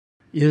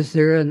Is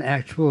there an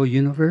actual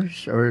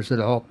universe, or is it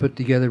all put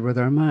together with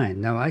our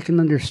mind? Now, I can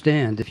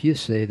understand if you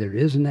say there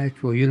is an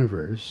actual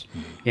universe,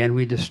 and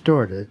we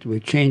distort it, we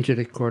change it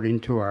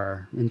according to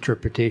our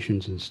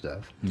interpretations and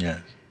stuff.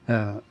 Yes.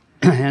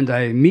 And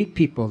I meet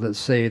people that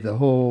say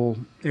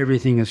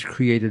everything is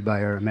created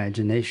by our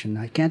imagination.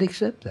 I can't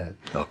accept that.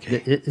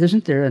 Okay.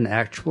 Isn't there an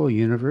actual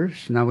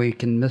universe? Now, we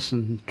can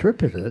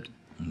misinterpret it,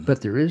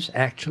 but there is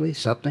actually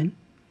something?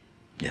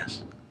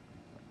 Yes.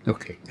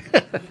 Okay.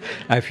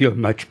 I feel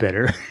much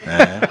better.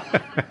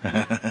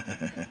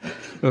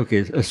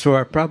 Okay, so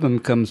our problem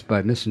comes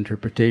by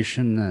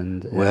misinterpretation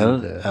and...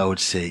 I would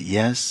say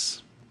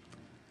yes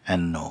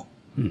and no.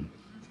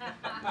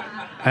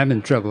 I'm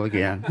in trouble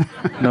again.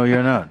 No,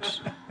 you're not.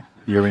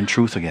 You're in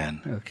truth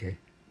again. Okay.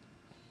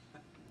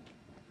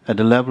 At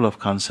the level of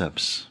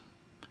concepts,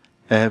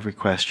 every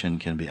question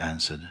can be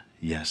answered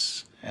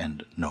yes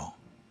and no.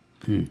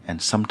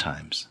 And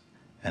sometimes,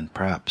 and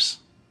perhaps,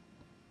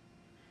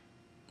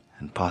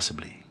 and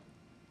possibly.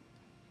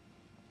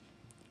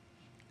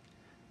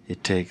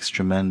 It takes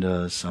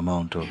tremendous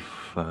amount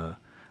of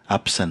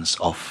absence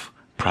of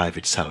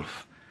private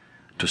self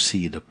to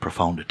see the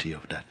profundity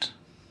of that.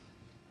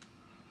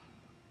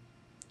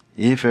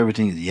 If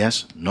everything is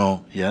yes,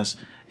 no, yes,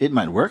 it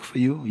might work for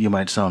you. You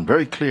might sound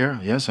very clear,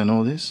 yes, I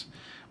know this,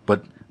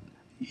 but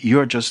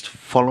you're just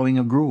following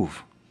a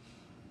groove.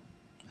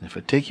 If I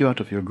take you out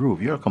of your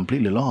groove, you're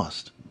completely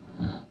lost.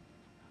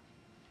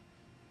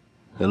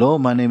 Hello,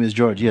 my name is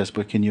George. Yes,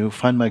 but can you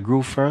find my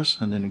groove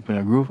first? And then you put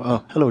a groove.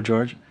 Oh, hello,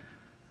 George.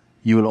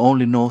 You will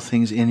only know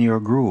things in your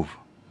groove.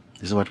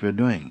 This is what we're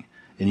doing.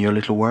 In your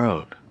little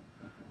world.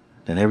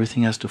 Then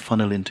everything has to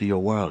funnel into your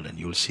world, and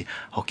you'll see,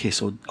 okay,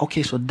 so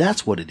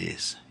that's what it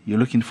is. You're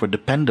looking for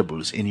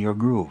dependables in your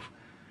groove.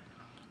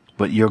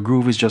 But your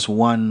groove is just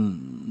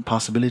one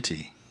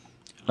possibility.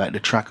 Like the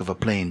track of a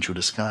plane through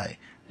the sky.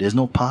 There's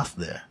no path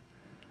there.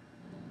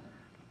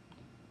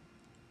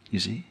 You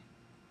see?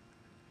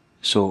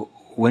 So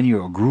when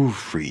you're groove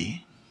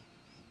free,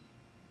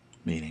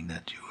 meaning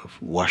that you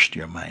have washed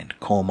your mind,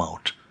 comb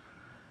out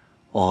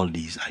all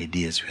these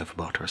ideas you have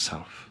about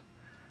ourselves,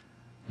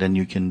 then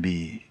you can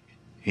be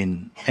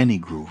in any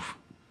groove.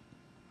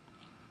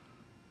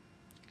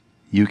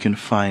 You can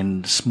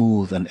find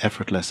smooth and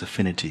effortless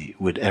affinity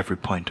with every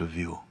point of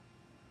view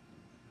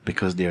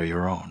because they are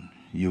your own.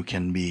 You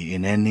can be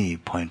in any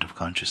point of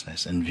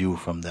consciousness and view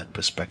from that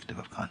perspective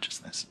of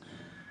consciousness.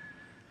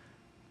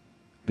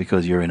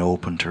 Because you're in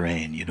open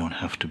terrain, you don't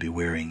have to be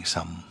wearing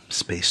some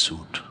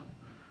spacesuit.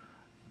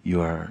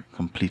 You are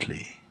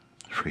completely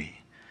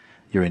free.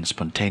 You're in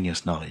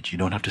spontaneous knowledge. You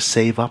don't have to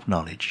save up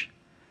knowledge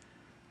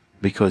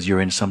because you're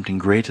in something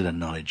greater than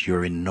knowledge.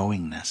 You're in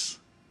knowingness.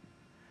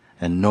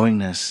 And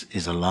knowingness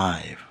is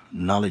alive.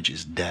 Knowledge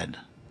is dead.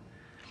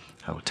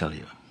 I will tell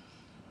you.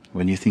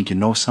 When you think you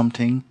know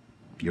something,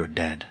 you're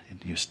dead.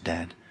 You're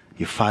dead.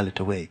 You file it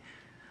away.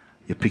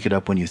 You pick it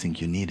up when you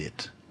think you need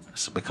it.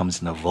 It becomes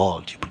in a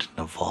vault. You put it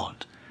in a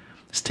vault.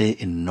 Stay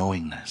in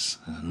knowingness.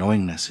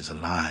 Knowingness is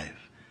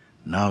alive.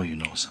 Now you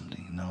know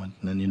something. And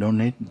then you don't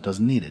need it.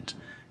 Doesn't need it.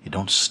 You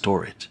don't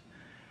store it.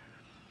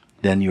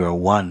 Then you are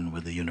one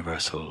with the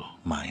universal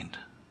mind.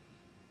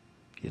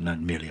 You're not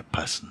merely a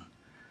person.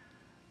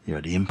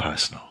 You're the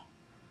impersonal.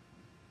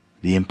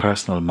 The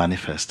impersonal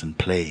manifests and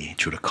play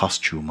through the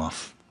costume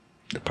of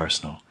the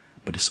personal,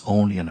 but it's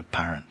only an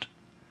apparent.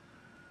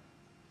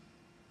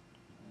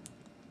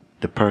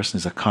 The person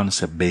is a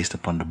concept based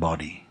upon the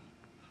body.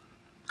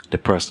 The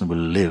person will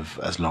live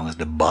as long as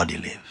the body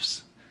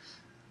lives.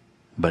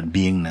 But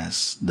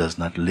beingness does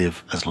not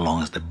live as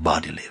long as the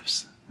body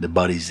lives. The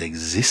body is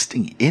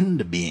existing in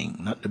the being,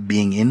 not the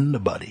being in the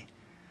body.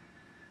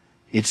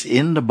 It's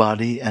in the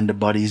body and the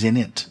body is in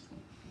it.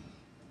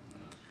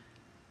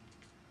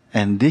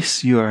 And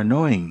this you are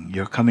knowing,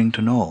 you're coming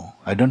to know.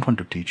 I don't want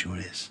to teach you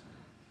this.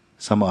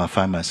 Somehow I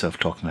find myself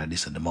talking like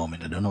this at the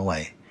moment. I don't know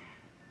why.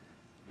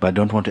 But I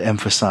don't want to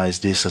emphasize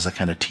this as a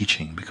kind of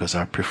teaching because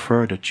I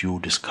prefer that you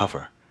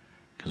discover.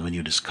 Because when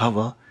you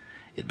discover,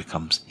 it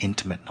becomes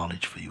intimate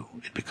knowledge for you.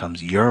 It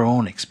becomes your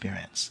own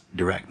experience.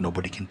 Direct.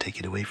 Nobody can take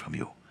it away from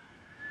you.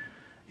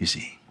 You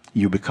see,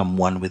 you become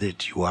one with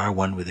it. You are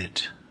one with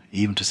it.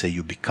 Even to say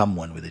you become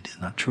one with it is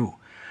not true.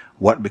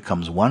 What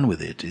becomes one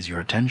with it is your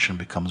attention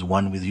becomes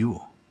one with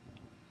you.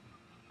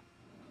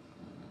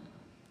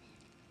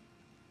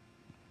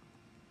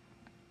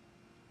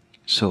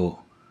 So,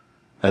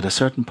 at a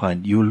certain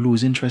point, you will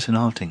lose interest in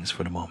all things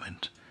for the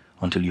moment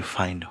until you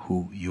find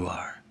who you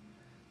are.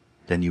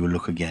 Then you will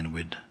look again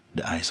with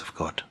the eyes of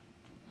God.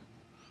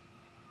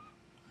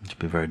 It will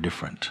be very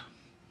different.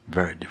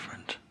 Very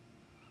different.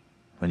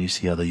 When you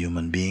see other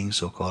human beings,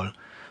 so-called,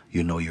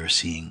 you know you're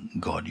seeing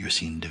God, you're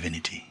seeing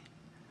divinity.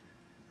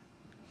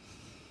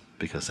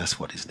 Because that's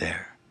what is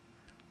there,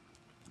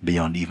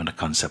 beyond even the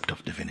concept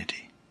of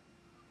divinity.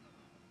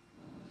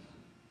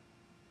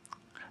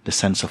 The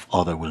sense of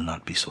other will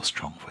not be so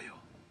strong for you.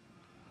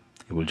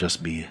 It will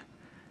just be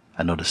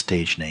another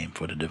stage name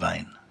for the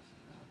divine.